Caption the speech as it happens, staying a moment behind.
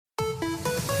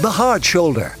The Hard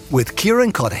Shoulder with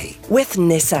Kieran Cuddihy with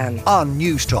Nissan on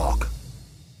News Talk.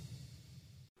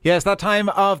 Yes, that time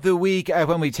of the week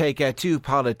when we take two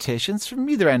politicians from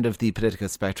either end of the political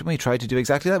spectrum. We try to do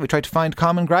exactly that. We try to find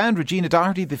common ground. Regina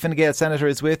Doherty, the Fine Gael Senator,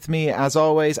 is with me as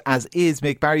always, as is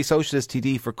Mick Barry, Socialist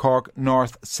TD for Cork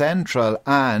North Central.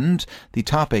 And the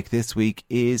topic this week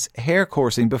is hare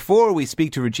coursing. Before we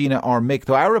speak to Regina or Mick,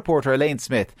 though, our reporter Elaine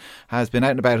Smith has been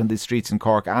out and about on the streets in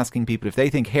Cork asking people if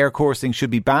they think hare coursing should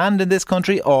be banned in this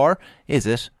country, or is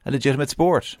it a legitimate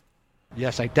sport?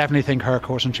 Yes, I definitely think hare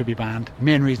coursing should be banned.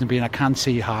 Main reason being I can't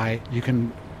see how you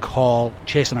can call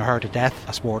chasing a hare to death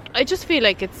a sport. I just feel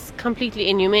like it's completely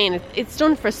inhumane. It's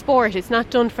done for sport. It's not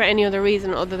done for any other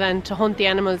reason other than to hunt the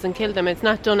animals and kill them. It's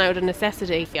not done out of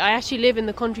necessity. I actually live in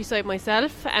the countryside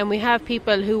myself, and we have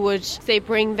people who would, say,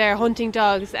 bring their hunting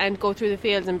dogs and go through the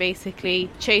fields and basically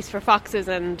chase for foxes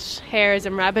and hares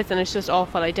and rabbits, and it's just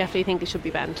awful. I definitely think it should be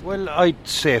banned. Well, I'd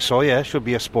say so, yeah, it should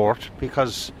be a sport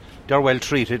because they're well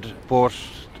treated, both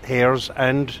hares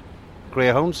and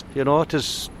greyhounds. You know, it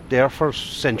is there for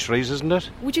centuries, isn't it?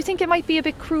 Would you think it might be a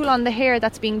bit cruel on the hare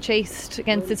that's being chased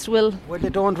against its will? Well, they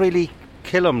don't really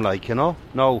kill them, like, you know.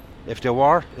 No, if they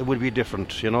were, it would be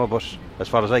different, you know, but as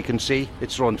far as I can see,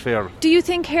 it's unfair. Do you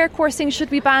think hare coursing should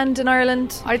be banned in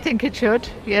Ireland? I think it should,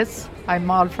 yes. I'm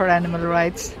all for animal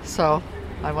rights, so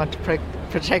I want to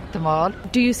protect them all.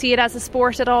 Do you see it as a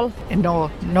sport at all? No,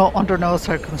 under no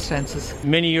circumstances.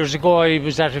 Many years ago I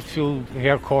was at a few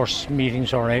hare course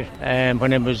meetings, alright,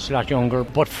 when I was a lot younger.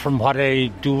 But from what I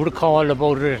do recall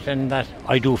about it, and that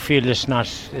I do feel it's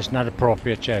not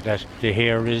appropriate, that the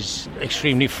hare is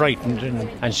extremely frightened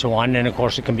and so on. And of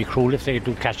course it can be cruel if they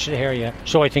do catch the hare, yeah.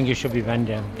 So I think it should be banned,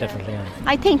 yeah, definitely. Yeah.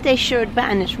 I think they should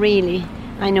ban it, really.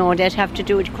 I know they'd have to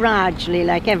do it gradually,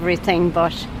 like everything,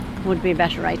 but would be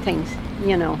better, I think.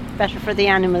 You know, better for the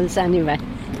animals anyway.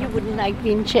 You wouldn't like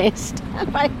being chased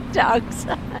by dogs.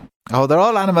 Oh, they're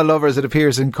all animal lovers, it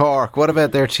appears, in Cork. What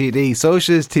about their TD?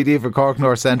 Socialist TD for Cork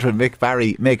North Central, Mick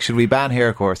Barry. Mick, should we ban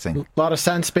hare coursing? A lot of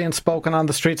sense being spoken on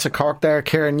the streets of Cork there,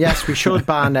 Kieran. Yes, we should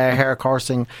ban hare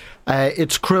coursing.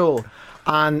 It's cruel.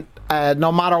 And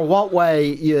no matter what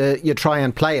way you try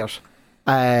and play it,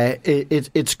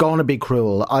 it's going to be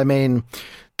cruel. I mean,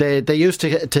 They used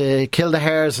to kill the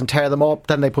hares and tear them up,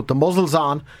 then they put the muzzles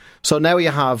on. So now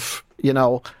you have, you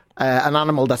know, an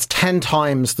animal that's 10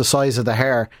 times the size of the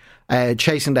hare,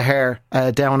 chasing the hare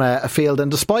down a field. And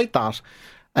despite that,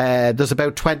 there's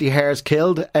about 20 hares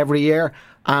killed every year,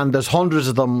 and there's hundreds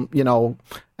of them, you know,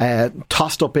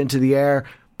 tossed up into the air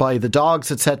by the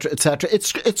dogs, etc., etc.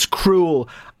 It's cruel,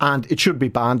 and it should be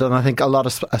banned. And I think a lot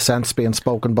of sense being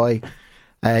spoken by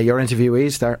your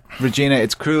interviewees there. Regina,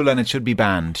 it's cruel and it should be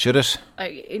banned, should it?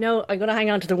 I'm going to hang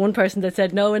on to the one person that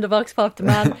said no in the vox pop, the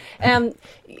man.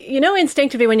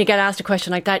 Instinctively when you get asked a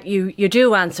question like that, you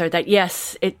do answer that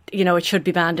yes, it should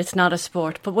be banned, it's not a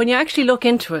sport. But when you actually look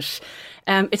into it,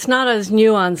 it's not as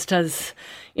nuanced as,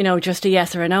 just a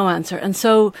yes or a no answer. And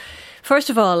so, first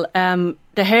of all,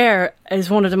 the hare is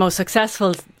one of the most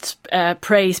successful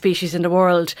prey species in the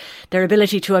world. Their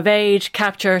ability to evade,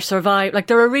 capture, survive,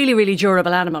 they're a really, really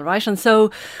durable animal, right? And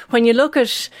so when you look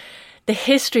at the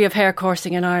history of hare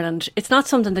coursing in Ireland, it's not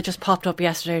something that just popped up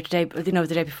yesterday or today,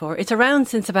 the day before. It's around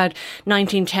since about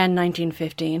 1910,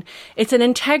 1915. It's an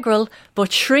integral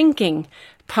but shrinking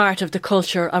part of the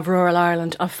culture of rural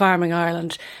Ireland, of farming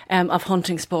Ireland, of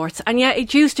hunting sports. And yeah,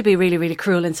 it used to be really, really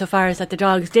cruel insofar as that the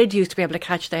dogs did used to be able to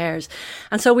catch the hares.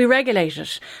 And so we regulate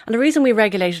it. And the reason we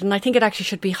regulate it, and I think it actually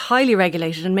should be highly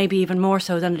regulated and maybe even more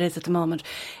so than it is at the moment,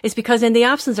 is because in the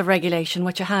absence of regulation,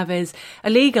 what you have is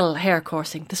illegal hare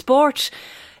coursing. The sport,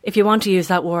 if you want to use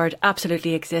that word,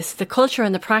 absolutely exists. The culture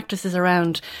and the practices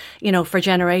around, for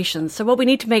generations. So what we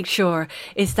need to make sure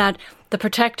is that the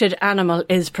protected animal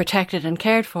is protected and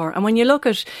cared for. And when you look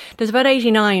at, there's about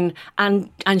 89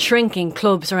 and shrinking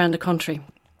clubs around the country.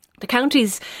 The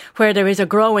counties where there is a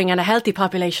growing and a healthy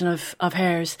population of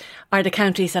hares are the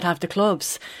counties that have the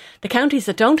clubs. The counties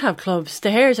that don't have clubs,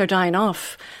 the hares are dying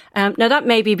off. Now that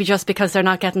may be just because they're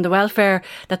not getting the welfare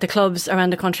that the clubs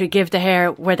around the country give the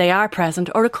hare where they are present,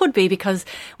 or it could be because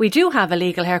we do have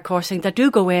illegal hare coursing that do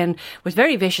go in with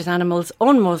very vicious animals,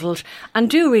 unmuzzled, and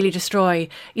do really destroy,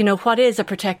 what is a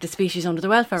protected species under the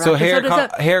Welfare Act. So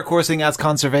hare coursing as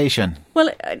conservation? Well,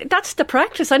 that's the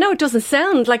practice. I know it doesn't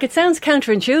sound like, it sounds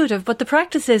counterintuitive, but the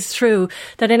practice is true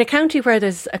that in a county where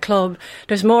there's a club,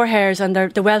 there's more hares and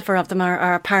the welfare of them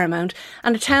are paramount,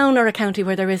 and a town or a county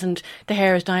where there isn't, the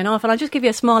hare is dying sign off. And I'll just give you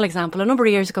a small example. A number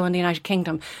of years ago in the United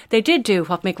Kingdom, they did do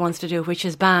what Mick wants to do, which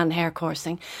is ban hare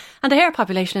coursing. And the hare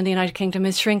population in the United Kingdom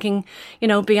is shrinking,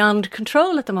 beyond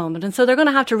control at the moment. And so they're going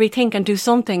to have to rethink and do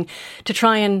something to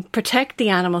try and protect the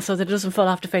animal so that it doesn't fall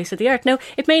off the face of the earth. Now,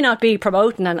 it may not be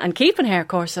promoting and keeping hare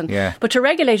coursing, but to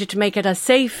regulate it, to make it as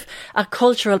safe a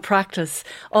cultural practice,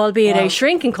 albeit a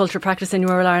shrinking cultural practice in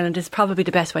rural Ireland, is probably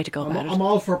the best way to go about it. I'm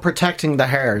all for protecting the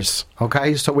hares,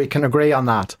 okay? So we can agree on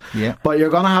that. Yeah. But you're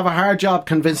going to have a hard job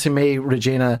convincing me,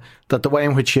 Regina, that the way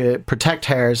in which you protect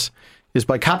hares is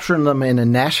by capturing them in a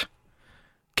net,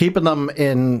 keeping them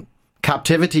in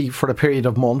captivity for a period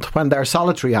of month when they're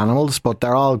solitary animals, but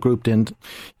they're all grouped in,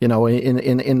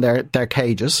 in their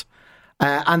cages,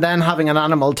 and then having an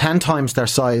animal 10 times their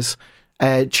size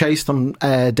chase them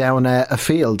down a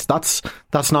field.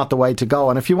 That's not the way to go.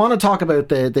 And if you want to talk about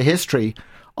the history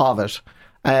of it,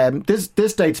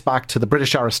 this dates back to the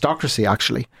British aristocracy,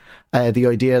 actually. The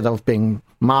idea of being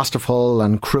masterful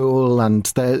and cruel, and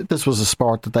this was a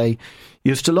sport that they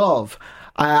used to love.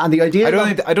 And the idea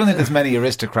I don't think there's many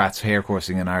aristocrats hare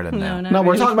coursing in Ireland now. No,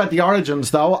 we're talking about the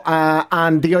origins, though,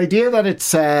 and the idea that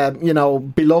it's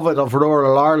beloved of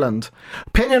rural Ireland.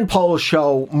 Opinion polls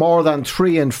show more than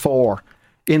 3 in 4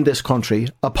 in this country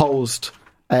opposed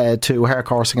to hare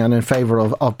coursing and in favour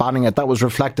of banning it. That was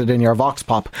reflected in your Vox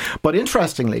Pop. But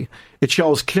interestingly, it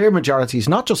shows clear majorities,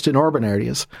 not just in urban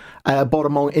areas, but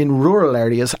in rural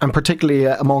areas, and particularly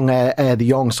among the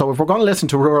young. So if we're going to listen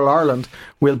to rural Ireland,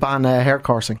 we'll ban hare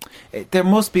coursing. There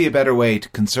must be a better way to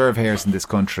conserve hares in this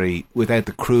country without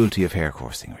the cruelty of hare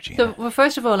coursing, Regina. So, well,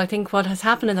 first of all, I think what has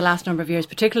happened in the last number of years,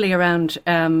 particularly around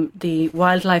the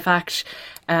Wildlife Act,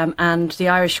 and the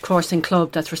Irish Coursing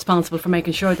Club, that's responsible for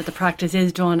making sure that the practice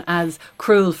is done as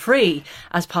cruel-free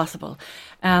as possible.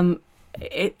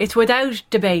 It's without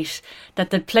debate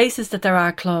that the places that there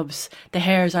are clubs, the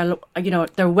hares are,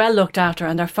 they're well looked after,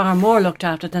 and they're far more looked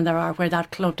after than there are where that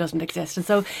club doesn't exist. And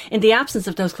so in the absence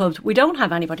of those clubs, we don't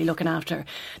have anybody looking after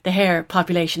the hare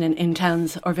population in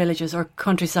towns or villages or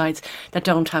countrysides that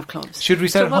don't have clubs. Should we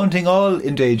start hunting all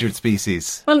endangered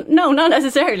species? Well, no, not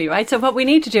necessarily, right? So what we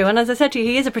need to do, and as I said to you,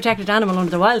 he is a protected animal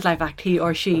under the Wildlife Act, he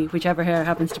or she, whichever hare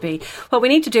happens to be. What we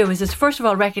need to do is first of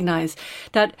all recognise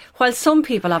that while some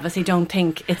people obviously don't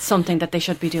think it's something that they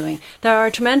should be doing, there are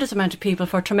a tremendous amount of people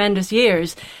for tremendous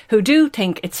years who do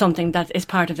think it's something that is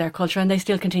part of their culture, and they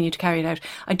still continue to carry it out.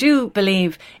 I do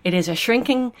believe it is a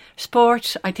shrinking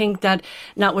sport. I think that,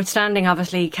 notwithstanding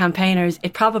obviously campaigners,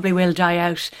 it probably will die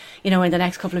out, in the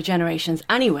next couple of generations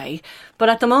anyway. But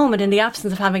at the moment, in the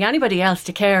absence of having anybody else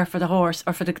to care for the horse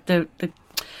or for the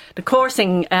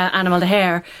coursing animal, the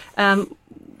hare,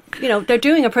 they're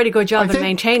doing a pretty good job of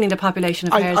maintaining the population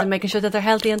of hares and making sure that they're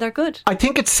healthy and they're good. I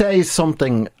think it says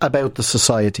something about the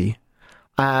society.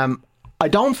 I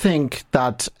don't think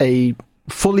that a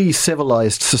fully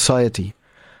civilised society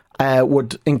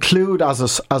would include as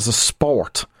a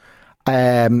sport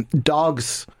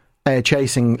dogs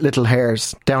chasing little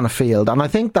hares down a field. And I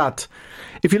think that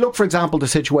if you look, for example, the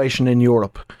situation in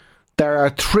Europe, there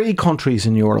are 3 countries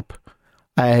in Europe,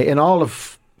 in all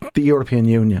of the European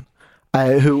Union,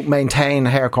 who maintain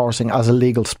hare coursing as a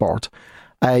legal sport.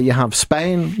 You have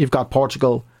Spain, you've got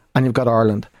Portugal, and you've got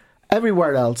Ireland.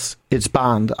 Everywhere else, it's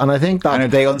banned. And I think that... And are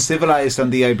they uncivilised on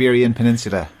the Iberian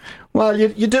Peninsula? Well,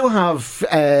 you do have,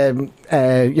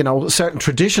 certain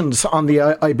traditions on the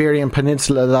Iberian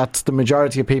Peninsula that the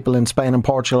majority of people in Spain and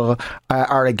Portugal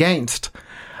are against.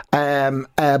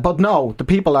 But no, the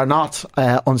people are not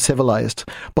uncivilised.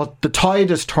 But the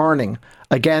tide is turning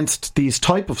against these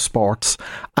type of sports,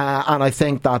 and I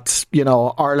think that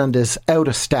Ireland is out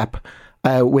of step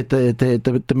with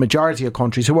the majority of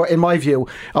countries who are, in my view,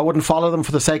 I wouldn't follow them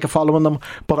for the sake of following them,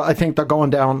 but I think they're going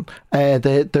down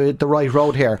the right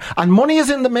road here. And money is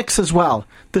in the mix as well.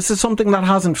 This is something that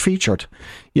hasn't featured.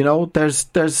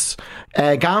 There's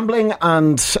gambling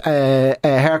and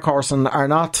hare coursing are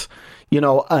not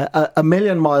a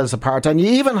million miles apart. And you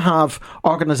even have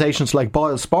organisations like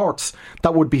Boyle Sports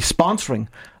that would be sponsoring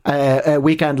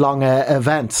weekend-long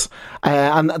events.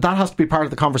 And that has to be part of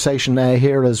the conversation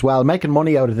here as well. Making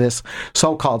money out of this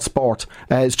so-called sport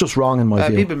is just wrong in my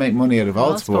view. People make money out of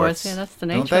all sports. Yeah, that's the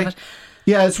nature of it.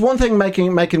 Yeah, it's one thing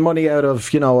making money out of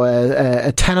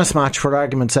a tennis match, for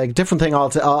argument's sake. Different thing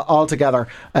altogether.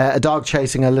 A dog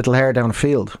chasing a little hare down a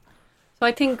field. So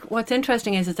I think what's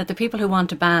interesting is that the people who want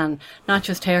to ban not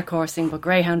just hare coursing but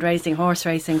greyhound racing, horse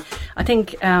racing, I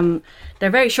think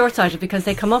they're very short-sighted because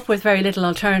they come up with very little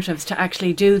alternatives to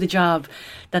actually do the job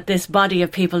that this body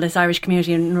of people, this Irish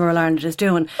community in rural Ireland is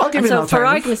doing. I'll give you an for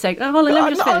argument's sake, hold on, let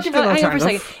me just finish. Hang on for a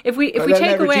second. If we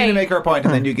take away, Regina make her point,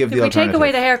 and then you give the alternative. If we take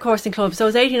away the hare coursing clubs,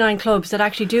 those 89 clubs that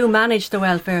actually do manage the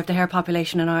welfare of the hare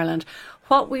population in Ireland,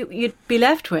 what you'd be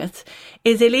left with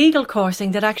is illegal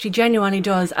coursing that actually genuinely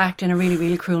does act in a really,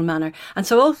 really cruel manner. And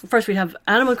so first we'd have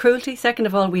animal cruelty. Second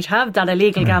of all, we'd have that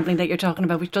illegal gambling that you're talking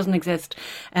about, which doesn't exist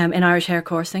in Irish hare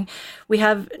coursing. We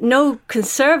have no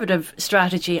conservative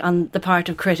strategy on the part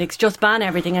of critics, just ban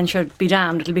everything and should be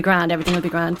damned, it'll be grand, everything will be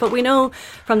grand. But we know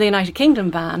from the United Kingdom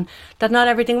ban that not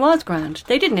everything was grand.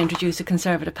 They didn't introduce a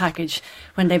conservative package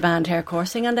when they banned hare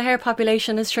coursing, and the hare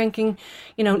population is shrinking,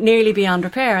 nearly beyond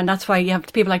repair. And that's why you have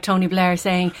people like Tony Blair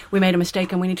saying we made a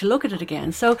mistake and we need to look at it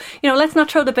again. So, let's not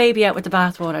throw the baby out with the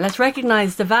bathwater. Let's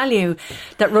recognise the value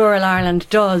that rural Ireland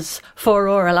does for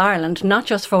rural Ireland, not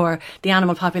just for the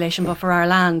animal population, but for our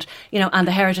land, and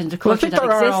the heritage and the culture that exists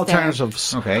there. I think there are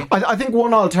alternatives. Okay. I think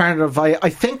one alternative, I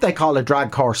think they call it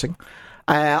drag coursing.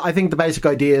 I think the basic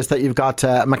idea is that you've got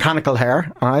mechanical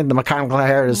hare, all right? The mechanical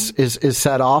hare is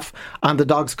set off, and the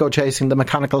dogs go chasing the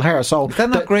mechanical hare. So is that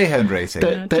not greyhound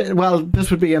racing? Well,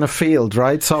 this would be in a field,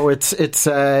 right? So it's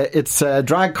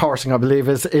drag coursing, I believe,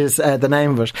 is the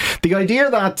name of it. The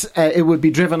idea that it would be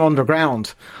driven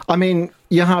underground. I mean,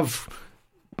 you have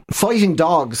fighting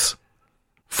dogs,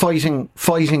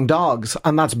 fighting dogs,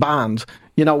 and that's banned.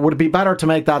 Would it be better to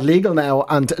make that legal now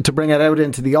and to bring it out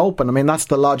into the open? I mean, that's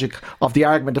the logic of the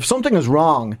argument. If something is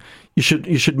wrong, you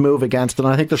should move against it,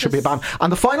 and I think there should be a ban.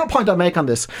 And the final point I make on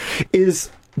this is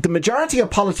the majority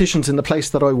of politicians in the place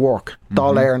that I work,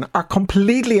 Dáil Éireann, are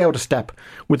completely out of step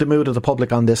with the mood of the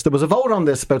public on this. There was a vote on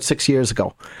this about 6 years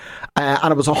ago,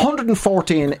 and it was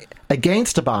 114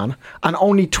 against a ban and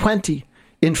only 20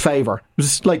 in favour. It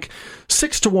was like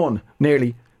 6-1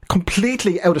 nearly.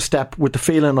 Completely out of step with the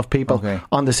feeling of people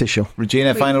on this issue.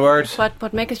 Regina, final word. What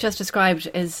Mick has just described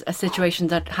is a situation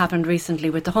that happened recently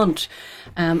with the hunt,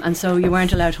 and so you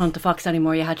weren't allowed to hunt the fox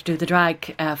anymore. You had to do the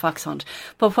drag fox hunt.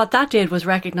 But what that did was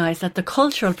recognise that the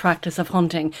cultural practice of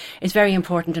hunting is very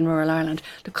important in rural Ireland.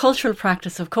 The cultural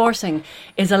practice of coursing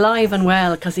is alive and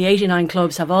well because the 89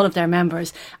 clubs have all of their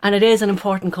members, and it is an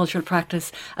important cultural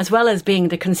practice as well as being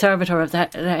the conservator of the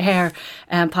hare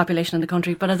population in the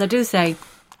country. But as I do say,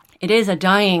 it is a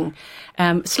dying,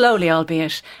 slowly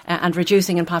albeit, and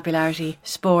reducing in popularity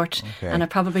sport, and I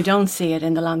probably don't see it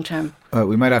in the long term.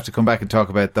 We might have to come back and talk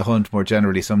about the hunt more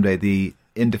generally someday. The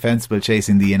indefensible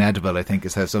chasing the inedible, I think,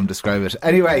 is how some describe it.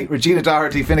 Anyway, Regina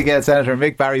Doherty, Fine Gael Senator,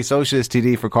 Mick Barry, Socialist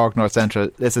TD for Cork North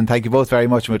Central. Listen, thank you both very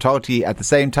much, and we'll talk to you at the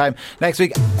same time next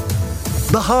week.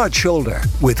 The Hard Shoulder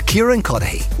with Kieran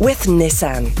Cuddihy. With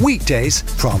Nissan. Weekdays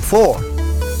from 4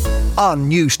 on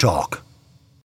News Talk.